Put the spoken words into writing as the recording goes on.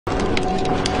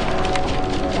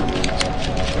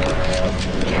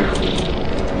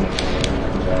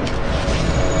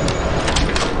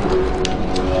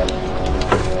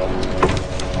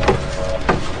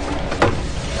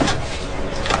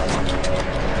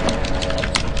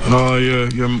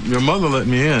Your mother let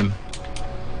me in.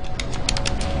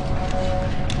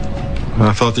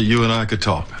 I thought that you and I could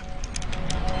talk.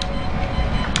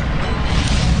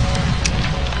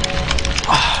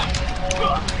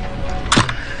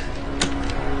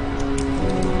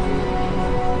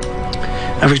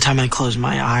 Every time I close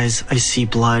my eyes, I see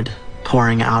blood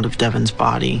pouring out of Devin's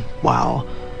body while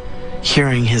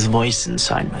hearing his voice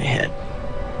inside my head.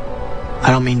 I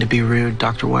don't mean to be rude,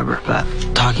 Dr. Weber, but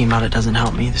talking about it doesn't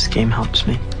help me. This game helps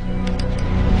me.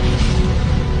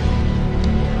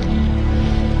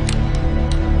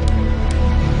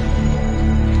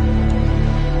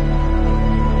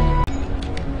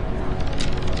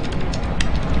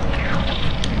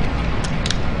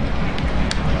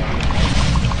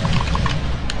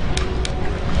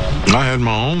 I had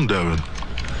my own Devin.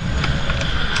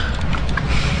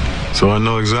 So I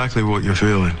know exactly what you're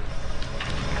feeling.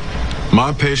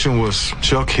 My patient was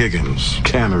Chuck Higgins,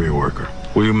 cannery worker.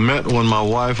 We met when my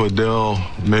wife, Adele,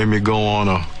 made me go on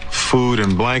a food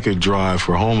and blanket drive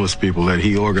for homeless people that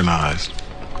he organized.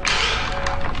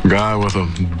 Guy with a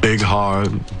big heart,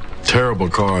 terrible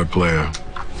card player,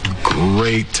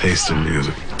 great taste in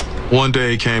music. One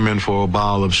day he came in for a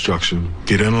bowel obstruction.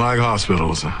 He didn't like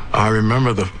hospitals. I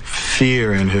remember the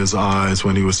fear in his eyes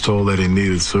when he was told that he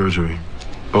needed surgery.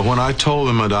 But when I told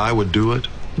him that I would do it,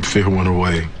 fear went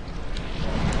away.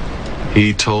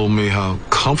 He told me how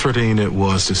comforting it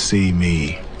was to see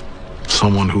me,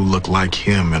 someone who looked like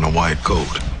him in a white coat.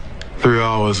 3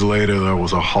 hours later, there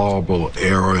was a horrible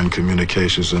error in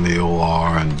communications in the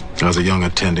OR, and as a young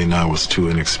attending, I was too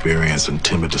inexperienced and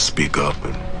timid to speak up.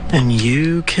 And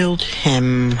you killed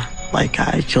him like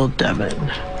I killed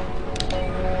Devin.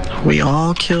 We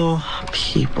all kill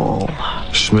people.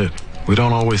 Schmidt, we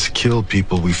don't always kill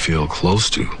people we feel close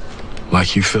to.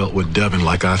 Like you felt with Devin,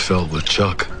 like I felt with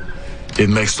Chuck. It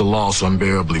makes the loss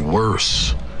unbearably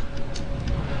worse.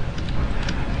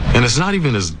 And it's not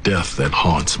even his death that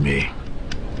haunts me.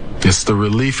 It's the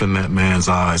relief in that man's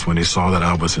eyes when he saw that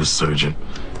I was his surgeon.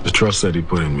 The trust that he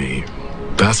put in me.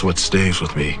 That's what stays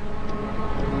with me.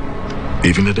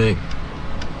 Even today.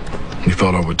 He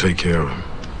thought I would take care of him.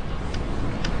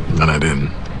 And I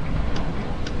didn't.